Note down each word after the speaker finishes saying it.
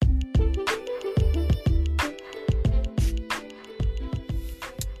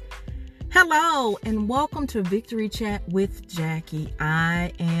Hello and welcome to Victory Chat with Jackie.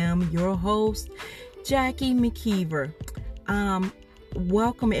 I am your host, Jackie McKeever.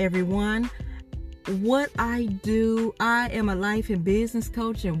 Welcome everyone. What I do, I am a life and business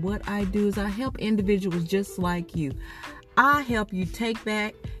coach, and what I do is I help individuals just like you. I help you take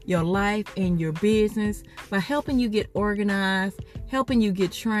back your life and your business by helping you get organized, helping you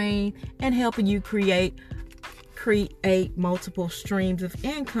get trained, and helping you create multiple streams of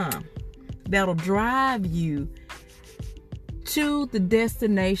income that'll drive you to the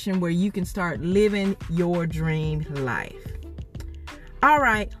destination where you can start living your dream life. All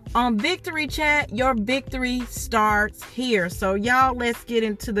right, on Victory Chat, your victory starts here. So y'all, let's get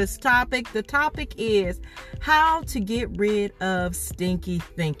into this topic. The topic is how to get rid of stinky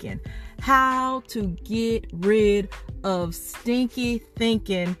thinking. How to get rid of stinky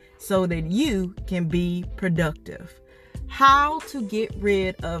thinking so that you can be productive. How to get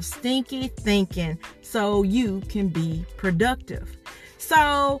rid of stinky thinking so you can be productive.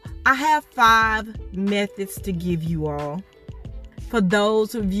 So I have 5 methods to give you all. For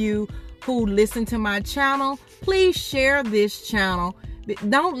those of you who listen to my channel, please share this channel.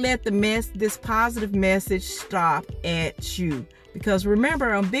 Don't let this positive message stop at you. Because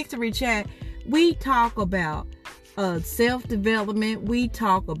remember, on Victory Chat, we talk about self-development. We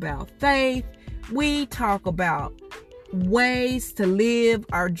talk about faith. We talk about ways to live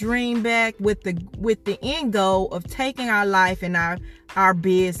our dream back with the end goal of taking our life and our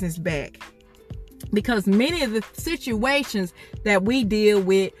business back. Because many of the situations that we deal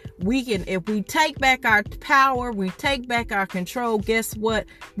with, if we take back our power, we take back our control, guess what?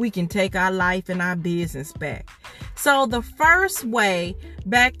 We can take our life and our business back. So the first way,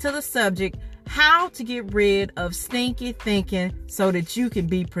 back to the subject, how to get rid of stinky thinking so that you can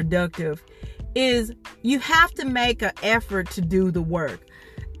be productive, is you have to make an effort to do the work.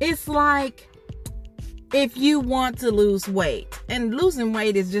 It's like if you want to lose weight, and losing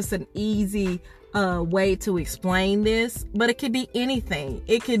weight is just an easy way to explain this, but it could be anything.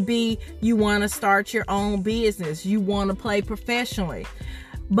 It could be you want to start your own business, you want to play professionally,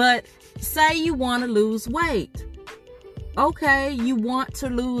 but say you want to lose weight. Okay, you want to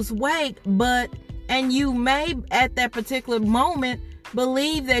lose weight, and you may at that particular moment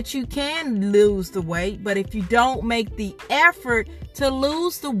believe that you can lose the weight, but if you don't make the effort to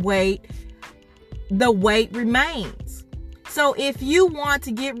lose the weight remains. So if you want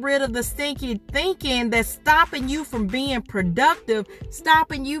to get rid of the stinky thinking that's stopping you from being productive,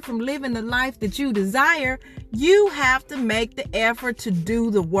 stopping you from living the life that you desire, you have to make the effort to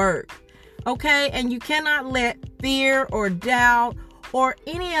do the work. Okay? And you cannot let fear or doubt or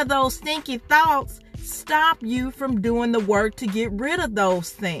any of those stinky thoughts stop you from doing the work to get rid of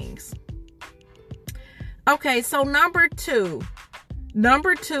those things. Okay, so number two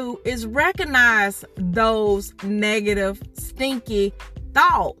is recognize those negative, stinky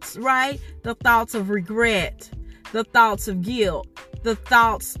thoughts, right? The thoughts of regret, the thoughts of guilt, the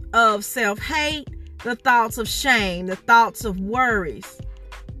thoughts of self-hate, the thoughts of shame, the thoughts of worries.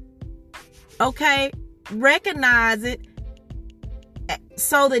 Okay, recognize it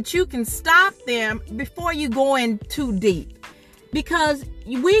so that you can stop them before you go in too deep. Because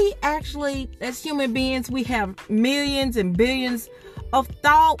we actually, as human beings, we have millions and billions of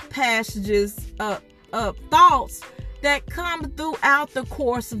thought passages, thoughts that come throughout the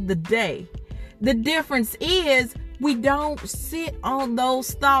course of the day. The difference is we don't sit on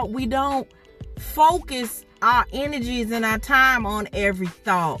those thoughts. We don't focus our energies and our time on every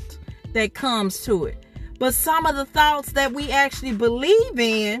thought that comes to it. But some of the thoughts that we actually believe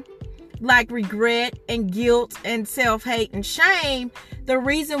in, like regret and guilt and self-hate and shame, the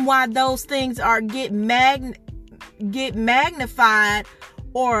reason why those things get magnified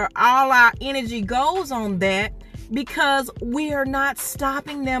or all our energy goes on that, because we are not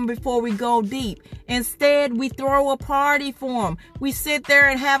stopping them before we go deep. Instead, we throw a party for them. We sit there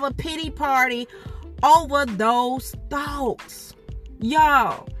and have a pity party over those thoughts.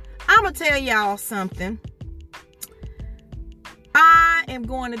 Y'all, I'm going to tell y'all something. I am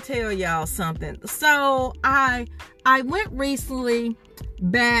going to tell y'all something. So I went recently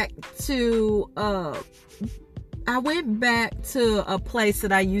back to I went back to a place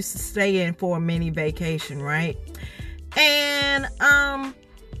that I used to stay in for a mini vacation, right? And I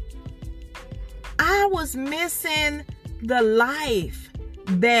was missing the life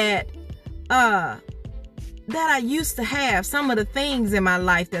that I used to have, some of the things in my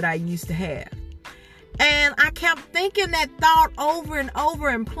life that I used to have. And I kept thinking that thought over and over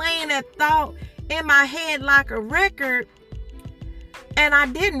and playing that thought in my head like a record. And I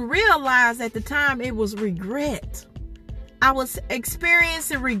didn't realize at the time it was regret. I was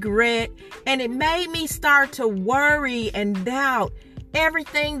experiencing regret, and it made me start to worry and doubt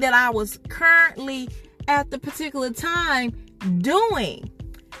everything that I was currently at the particular time doing.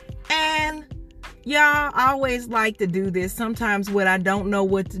 And y'all, I always like to do this. Sometimes when I don't know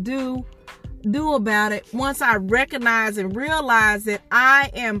what to do about it, once I recognize and realize that I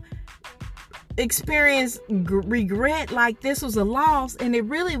am experiencing regret like this was a loss, and it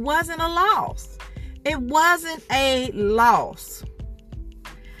really wasn't a loss. It wasn't a loss.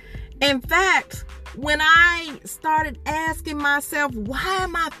 In fact, when I started asking myself, why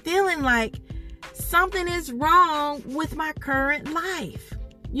am I feeling like something is wrong with my current life?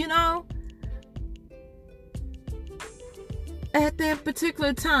 You know, at that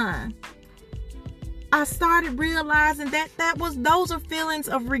particular time, I started realizing that those are feelings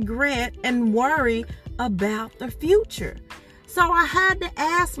of regret and worry about the future. So I had to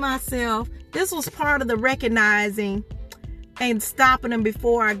ask myself, this was part of the recognizing and stopping them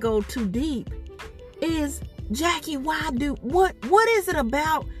before I go too deep, is, Jackie, what is it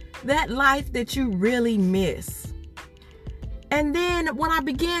about that life that you really miss? And then when I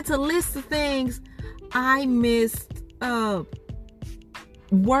began to list the things, I missed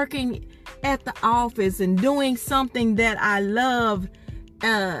working at the office and doing something that I loved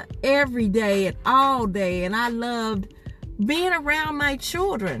every day and all day. And I loved being around my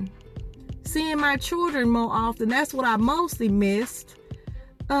children, seeing my children more often. That's what I mostly missed.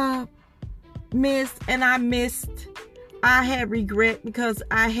 And I had regret because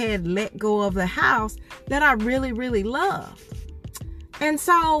I had let go of the house that I really, really loved. And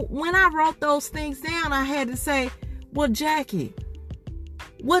so when I wrote those things down, I had to say, well, Jackie,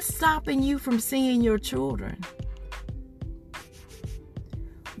 what's stopping you from seeing your children?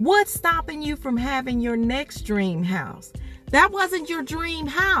 What's stopping you from having your next dream house? That wasn't your dream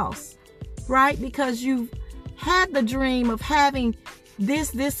house, right? Because you've had the dream of having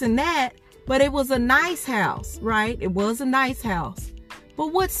this, and that, but it was a nice house, right? It was a nice house. But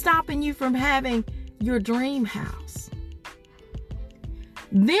what's stopping you from having your dream house?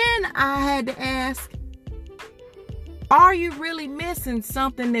 Then I had to ask, are you really missing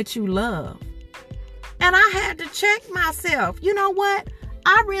something that you love? And I had to check myself. You know what?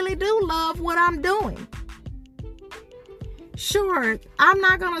 I really do love what I'm doing. Sure, I'm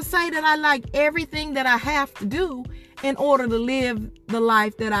not going to say that I like everything that I have to do in order to live the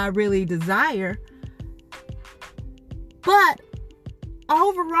life that I really desire. But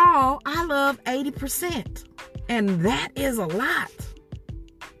overall, I love 80%. And that is a lot.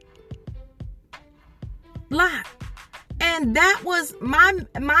 And that was my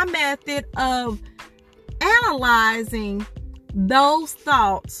method of analyzing those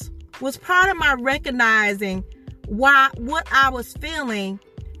thoughts, was part of my recognizing what I was feeling.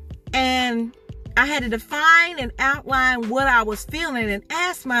 And I had to define and outline what I was feeling and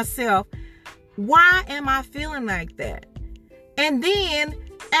ask myself, why am I feeling like that? And then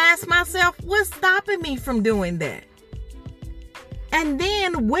ask myself, what's stopping me from doing that? And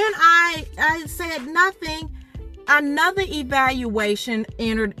then when I said nothing, another evaluation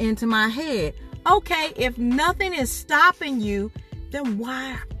entered into my head. Okay, if nothing is stopping you, then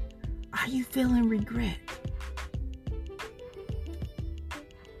why are you feeling regret?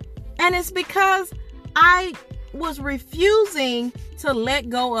 And it's because I was refusing to let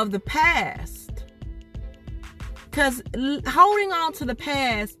go of the past. Because holding on to the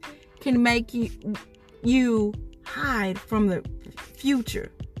past can make you hide from the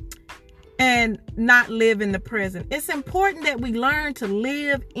future and not live in the present. It's important that we learn to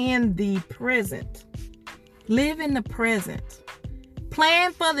live in the present. Live in the present.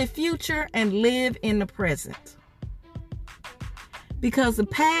 Plan for the future and live in the present. Because the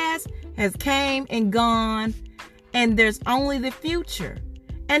past has came and gone, and there's only the future.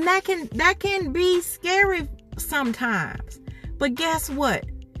 And that can be scary sometimes. But guess what?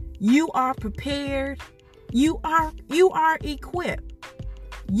 You are prepared. You are equipped.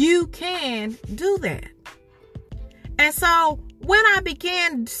 You can do that. And so when I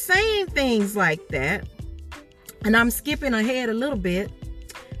began saying things like that, and I'm skipping ahead a little bit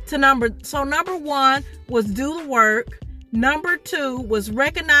to number one was do the work. Number 2 was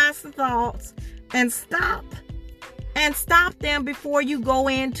recognize the thoughts and stop them before you go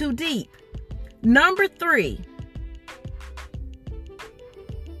in too deep. Number 3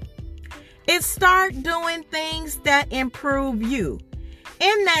 is start doing things that improve you.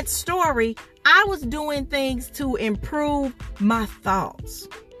 In that story, I was doing things to improve my thoughts.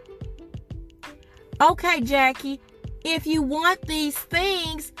 Okay, Jackie, if you want these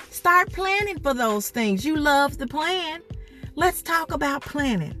things, start planning for those things. You love to plan. Let's talk about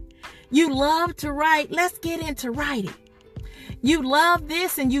planning. You love to write. Let's get into writing. You love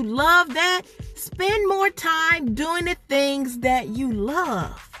this and you love that. Spend more time doing the things that you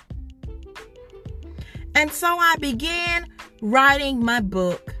love. And so I began writing my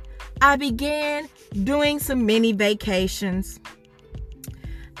book. I began doing some mini vacations.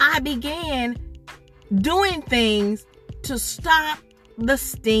 I began doing things to stop the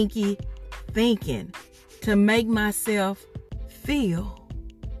stinky thinking, to make myself feel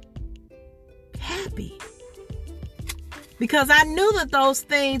happy. Because I knew that those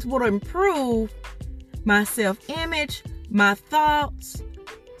things would improve my self-image, my thoughts.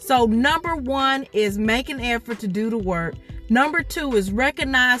 So number 1 is make an effort to do the work. Number 2 is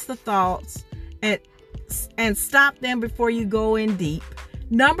recognize the thoughts and stop them before you go in deep.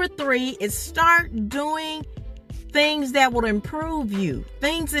 Number 3 is start doing things that will improve you,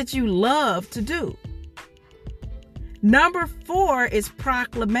 things that you love to do. Number 4 is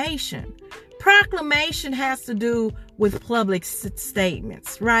proclamation. Proclamation has to do with public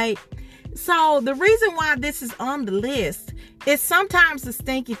statements, right? So the reason why this is on the list is sometimes the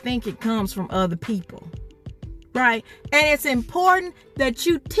stinky thinking comes from other people, right? And it's important that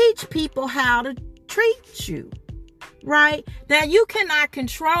you teach people how to treat you, right? Now, you cannot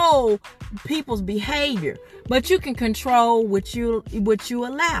control people's behavior, but you can control what you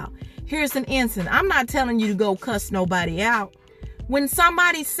allow. Here's an instance. I'm not telling you to go cuss nobody out. When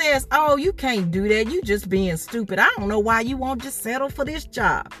somebody says, oh, you can't do that, you just being stupid, I don't know why you won't just settle for this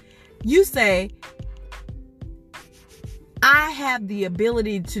job. You say, I have the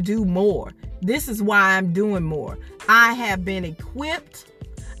ability to do more. This is why I'm doing more. I have been equipped.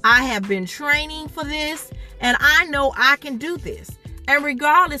 I have been training for this, and I know I can do this. And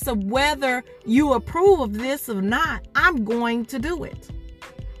regardless of whether you approve of this or not, I'm going to do it.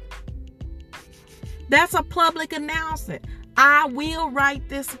 That's a public announcement. I will write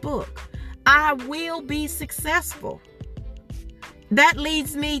this book. I will be successful. That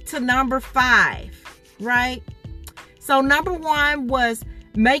leads me to number 5, right? So number 1 was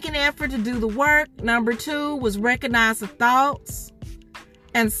make an effort to do the work. Number 2 was recognize the thoughts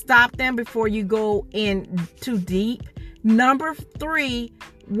and stop them before you go in too deep. Number 3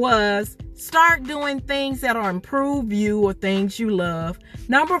 was start doing things that'll improve you or things you love.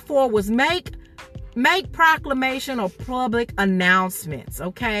 Number 4 was make proclamation or public announcements,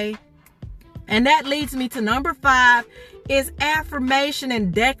 okay? And that leads me to number 5 is affirmation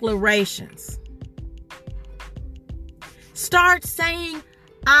and declarations. Start saying,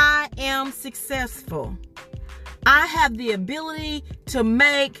 I am successful. I have the ability to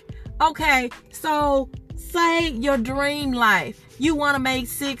make, okay, so say your dream life. You want to make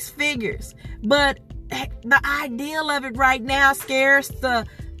 6 figures, but the ideal of it right now scares the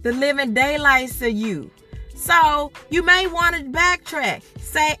living daylights of you. So you may want to backtrack.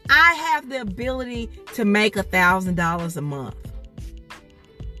 Say, I have the ability to make $1,000 a month.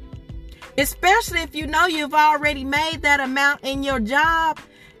 Especially if you know you've already made that amount in your job.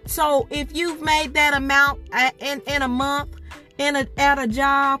 So if you've made that amount in a month at a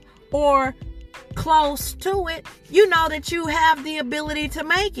job or close to it, you know that you have the ability to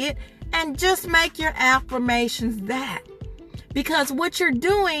make it, and just make your affirmations that. Because what you're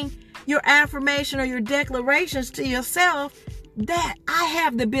doing, your affirmation or your declarations to yourself, that I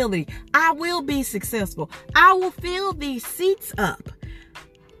have the ability, I will be successful, I will fill these seats up,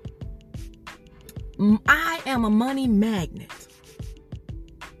 I am a money magnet.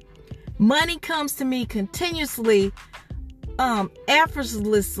 Money comes to me continuously,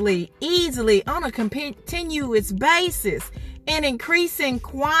 effortlessly, easily, on a continuous basis, in increasing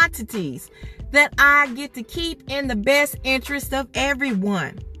quantities that I get to keep in the best interest of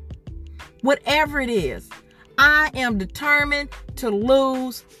everyone. Whatever it is, I am determined to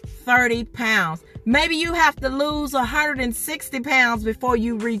lose 30 pounds. Maybe you have to lose 160 pounds before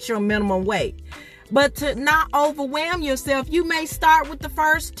you reach your minimum weight. But to not overwhelm yourself, you may start with the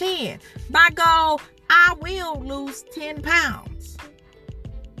first 10. My goal, I will lose 10 pounds.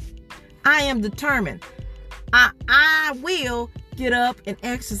 I am determined. I will get up and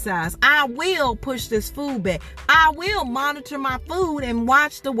exercise. I will push this food back. I will monitor my food and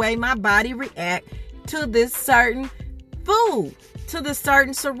watch the way my body react to this certain food, to the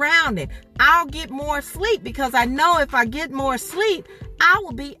certain surrounding. I'll get more sleep because I know if I get more sleep, I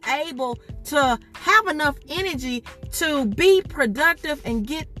will be able to have enough energy to be productive and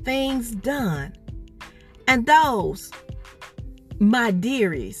get things done. And those, my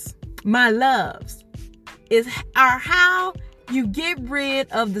dearies, my loves, are how you get rid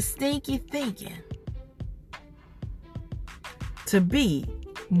of the stinky thinking to be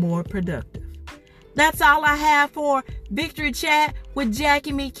more productive. That's all I have for Victory Chat with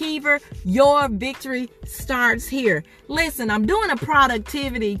Jackie McKeever. Your victory starts here. Listen, I'm doing a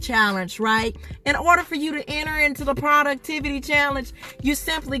productivity challenge, right? In order for you to enter into the productivity challenge, you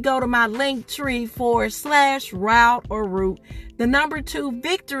simply go to my Linktree /route or root, the number 2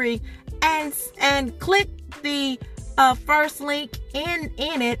 victory, and click the first link in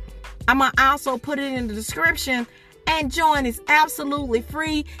it. I'm going to also put it in the description. And join. Is absolutely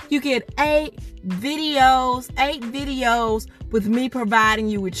free. You get 8 videos with me providing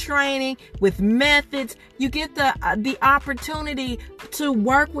you with training, with methods. You get the opportunity to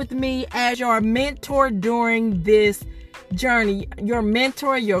work with me as your mentor during this journey. Your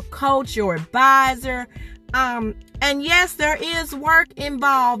mentor, your coach, your advisor. And yes, there is work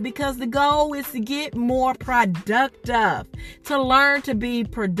involved because the goal is to get more productive, to learn to be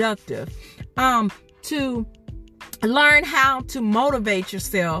productive, to learn how to motivate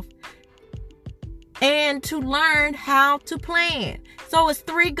yourself, and to learn how to plan. So it's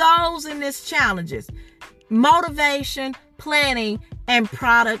 3 goals in this challenges: motivation, planning, and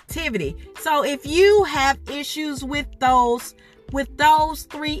productivity. So if you have issues with those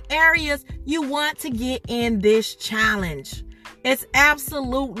 3 areas, you want to get in this challenge. It's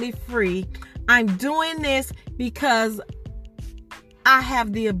absolutely free. I'm doing this because I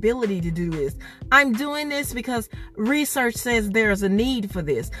have the ability to do this. I'm doing this because research says there's a need for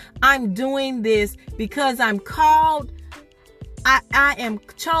this. I'm doing this because I'm called. I am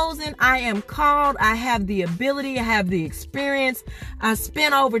chosen. I am called. I have the ability. I have the experience. I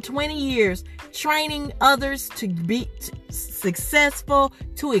spent over 20 years training others to be successful,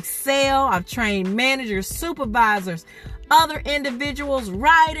 to excel. I've trained managers, supervisors, other individuals,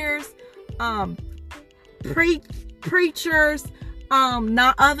 writers, preachers,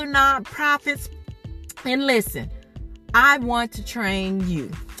 other nonprofits. And listen, I want to train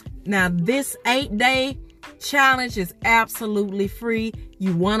you. Now, this 8-day challenge is absolutely free.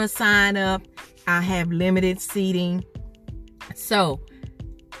 You want to sign up. I have limited seating. So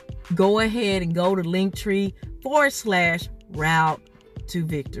go ahead and go to Linktree /route to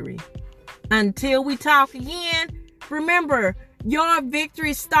victory. Until we talk again, remember, your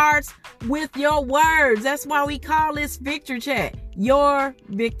victory starts with your words. That's why we call this Victory Chat. Your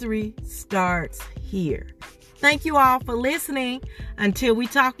victory starts here. Thank you all for listening. Until we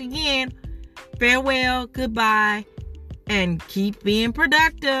talk again, farewell, goodbye, and keep being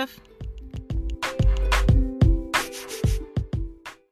productive.